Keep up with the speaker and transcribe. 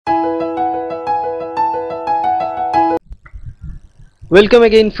Welcome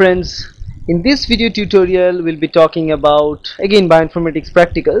again, friends. In this video tutorial we'll be talking about again bioinformatics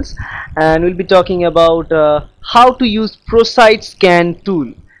practicals, and we'll be talking about how to use PROSITESCAN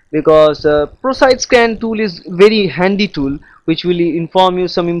tool, because PROSITESCAN tool is very handy tool which will inform you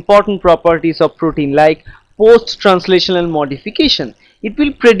some important properties of protein like post-translational modification. It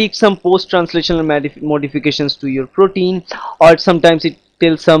will predict some post-translational modifications to your protein, or sometimes it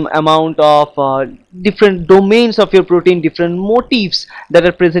tells some amount of different domains of your protein, different motifs that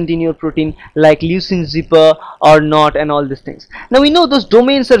are present in your protein like leucine zipper or not, and all these things. Now we know those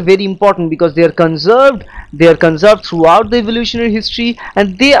domains are very important because they are conserved throughout the evolutionary history,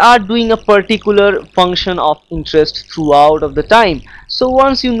 and they are doing a particular function of interest throughout of the time. So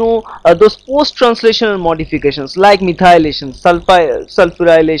once you know those post-translational modifications like methylation,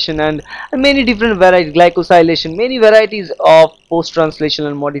 sulfurylation, and many different varieties, glycosylation, many varieties of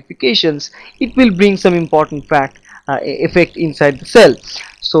post-translational modifications, it will bring some important effect inside the cell.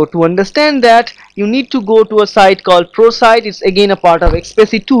 So to understand that, you need to go to a site called ProSite. It's again a part of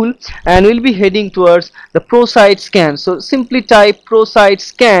XPCY tool, and we'll be heading towards the PROSITESCAN. So simply type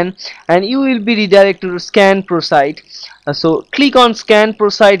PROSITESCAN and you will be redirected to Scan ProSite. So click on Scan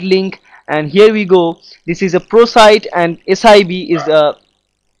ProSite link, and here we go. This is a ProSite, and SIB is a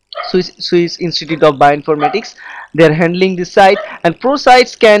Swiss Institute of Bioinformatics. They are handling this site, and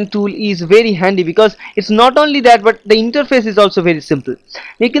PROSITESCAN tool is very handy because it's not only that, but the interface is also very simple.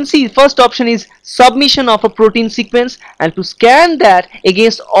 You can see first option is submission of a protein sequence, and to scan that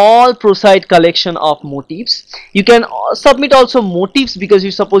against all ProSite collection of motifs. You can submit also motifs, because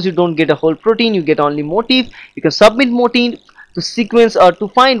you suppose you don't get a whole protein, you get only motif. You can submit motif to sequence or to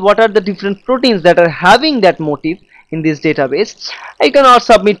find what are the different proteins that are having that motif in this database. You can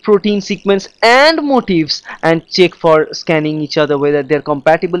also submit protein sequence and motifs and check for scanning each other whether they're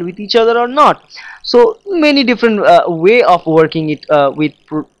compatible with each other or not. So many different way of working it with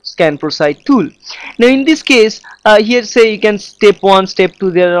Scan ProSite tool. Now in this case, here say you can step 1, step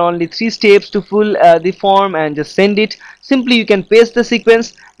 2, there are only 3 steps to fill the form and just send it. Simply you can paste the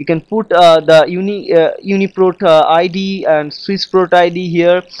sequence, you can put the UniProt ID and SwissProt ID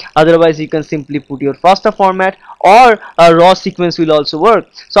here. Otherwise you can simply put your FASTA format, or a raw sequence will also work.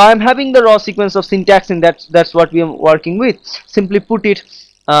 So I am having the raw sequence of syntax, and that's what we are working with. Simply put it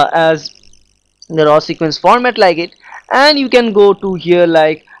as the raw sequence format like it, and you can go to here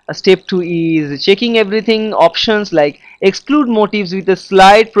like step 2 is checking everything, options like exclude motifs with a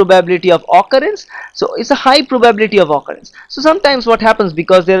slight probability of occurrence. So it's a high probability of occurrence. So sometimes what happens,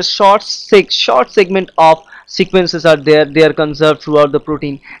 because there are short segment of sequences are there, they are conserved throughout the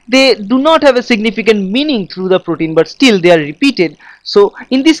protein, they do not have a significant meaning through the protein, but still they are repeated. So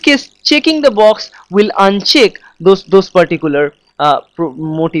in this case, checking the box will uncheck those particular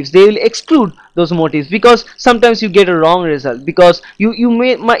motifs. They will exclude those motifs, because sometimes you get a wrong result, because you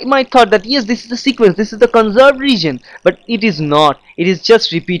might thought that yes, this is the sequence, this is the conserved region, but it is not. It is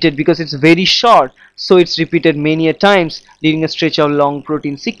just repeated because it's very short, so it's repeated many a times during a stretch of long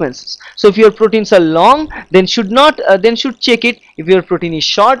protein sequences. So if your proteins are long, then should check it. If your protein is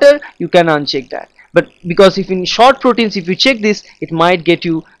shorter, you can uncheck that. But because if in short proteins, if you check this, it might get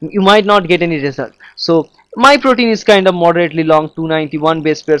you might not get any result. So my protein is kind of moderately long, 291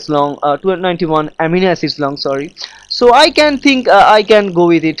 base pairs long, 291 amino acids long, sorry. So I can think I can go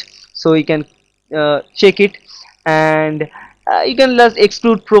with it. So you can check it, and you can just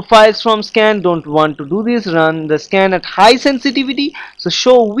exclude profiles from scan. Don't want to do this. Run the scan at high sensitivity, so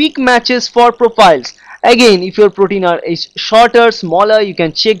show weak matches for profiles. Again, if your protein is shorter, smaller, you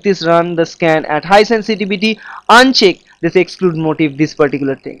can check this, run the scan at high sensitivity, uncheck this exclude motif, this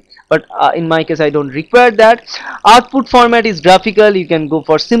particular thing. But in my case, I don't require that. Output format is graphical. You can go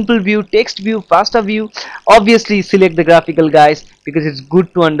for simple view, text view, FASTA view. Obviously select the graphical, guys, because it's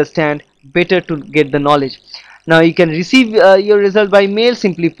good to understand, better to get the knowledge. Now you can receive your result by mail.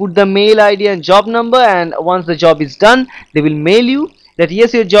 Simply put the mail ID and job number, and once the job is done, they will mail you that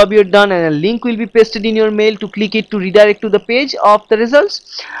yes, your job you're done, and a link will be pasted in your mail to click it to redirect to the page of the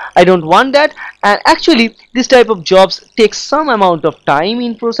results. I don't want that. And actually this type of jobs takes some amount of time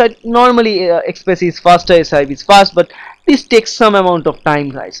in ProSite. Normally XPCY is faster, SIB is fast, but this takes some amount of time,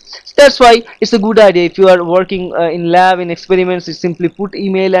 guys. So that's why it's a good idea, if you are working in lab, in experiments, you simply put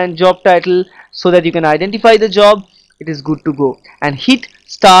email and job title so that you can identify the job. It is good to go, and hit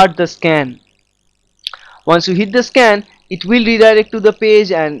start the scan. Once you hit the scan, it will redirect to the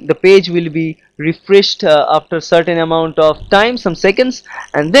page, and the page will be refreshed after certain amount of time, some seconds,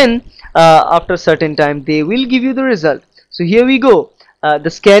 and then after certain time they will give you the result. So here we go. The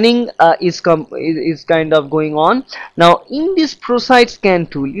scanning is kind of going on. Now in this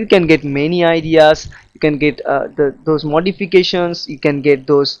ProSITESCAN tool, you can get many ideas. You can get those modifications, you can get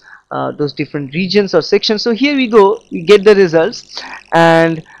those different regions or sections. So here we go, we get the results,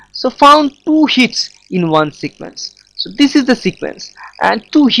 and so found 2 hits in one sequence. So this is the sequence, and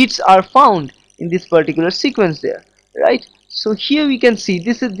 2 hits are found in this particular sequence there, right? So here we can see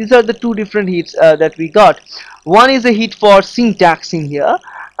these are the 2 different hits that we got. One is a hit for syntaxing here,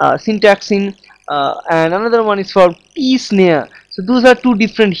 syntaxing, and another one is for T snare. So those are 2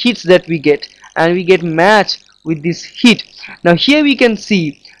 different hits that we get, and we get match with this hit. Now here we can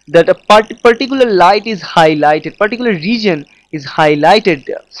see that a particular light is highlighted, particular region is highlighted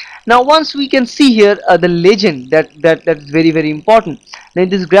there. Now once we can see here the legend, that's very important. Now in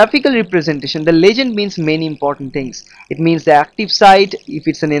this graphical representation, the legend means many important things. It means the active site, if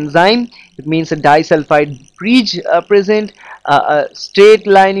it's an enzyme, it means a disulfide bridge present. A straight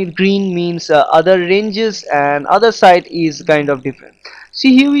line in green means other ranges, and other site is kind of different.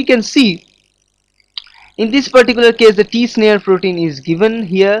 See, here we can see in this particular case the T snare protein is given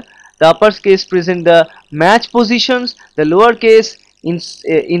here. The upper case present the match positions, the lower case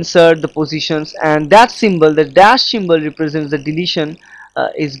insert the positions, and that symbol, the dash symbol, represents the deletion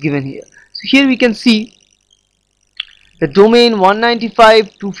is given here. So here we can see the domain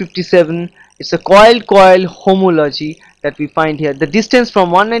 195-257. It's a coil homology that we find here. The distance from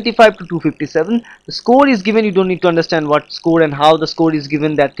 195 to 257. The score is given. You don't need to understand what score and how the score is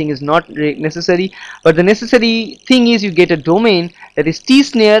given. That thing is not necessary. But the necessary thing is you get a domain that is T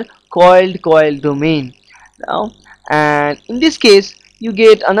snare coil domain. Now, and in this case you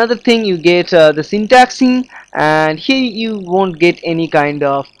get another thing. You get the syntaxing, and here you won't get any kind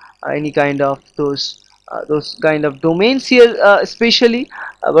of those kind of domains here especially,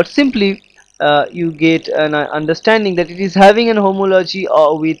 but simply you get an understanding that it is having an homology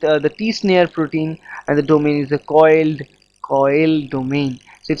with the T snare protein, and the domain is a coil domain.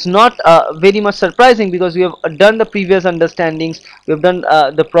 So it's not very much surprising, because we have done the previous understandings, we have done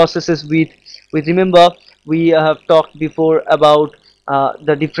the processes with remember we have talked before about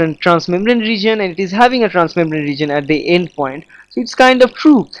the different transmembrane region, and it is having a transmembrane region at the end point. So it's kind of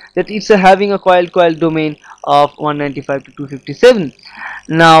true that it's having a coil domain of 195 to 257.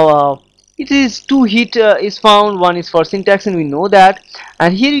 Now it is 2 hit is found, one is for syntax, and we know that.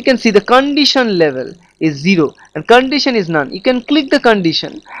 And here you can see the condition level is 0 and condition is none. You can click the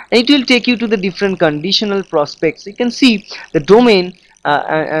condition and it will take you to the different conditional prospects. You can see the domain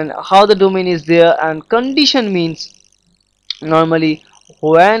and how the domain is there, and condition means normally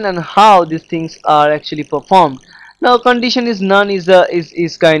when and how these things are actually performed. Now condition is none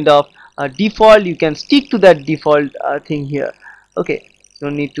is kind of default. You can stick to that default thing here. Okay,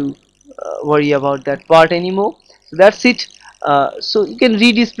 don't need to worry about that part anymore. So that's it. So you can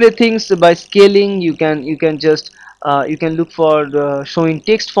redisplay things by scaling. You can just you can look for showing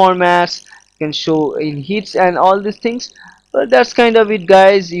text formats, you can show in hits and all these things. But that's kind of it,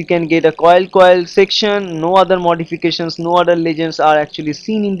 guys. You can get a coil section. No other modifications, no other legends are actually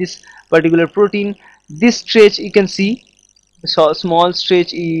seen in this particular protein. This stretch you can see, so small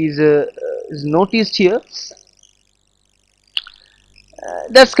stretch is noticed here.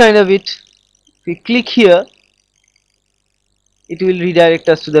 That's kind of it. If we click here, it will redirect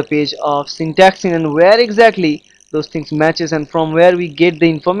us to the page of syntaxing and where exactly those things matches, and from where we get the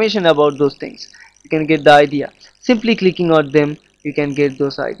information about those things. You can get the idea. Simply clicking on them, you can get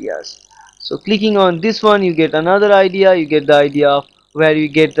those ideas. So clicking on this one, you get another idea. You get the idea of where you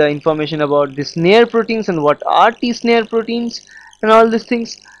get the information about the snare proteins and what are T snare proteins and all these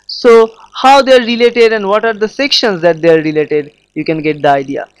things. So how they are related and what are the sections that they are related, you can get the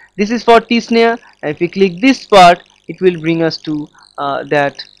idea. This is for T snare, and if we click this part, it will bring us to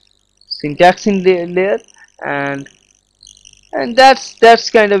that syntaxing layer, and that's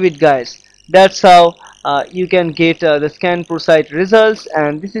kind of it, guys. That's how you can get the scan PROSITE results,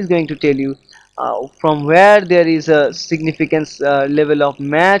 and this is going to tell you from where there is a significance level of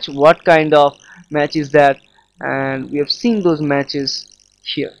match, what kind of match is that, and we have seen those matches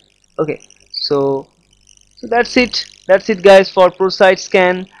here. Okay, so that's it, guys, for PROSITE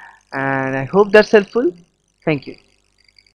scan, and I hope that's helpful. Thank you.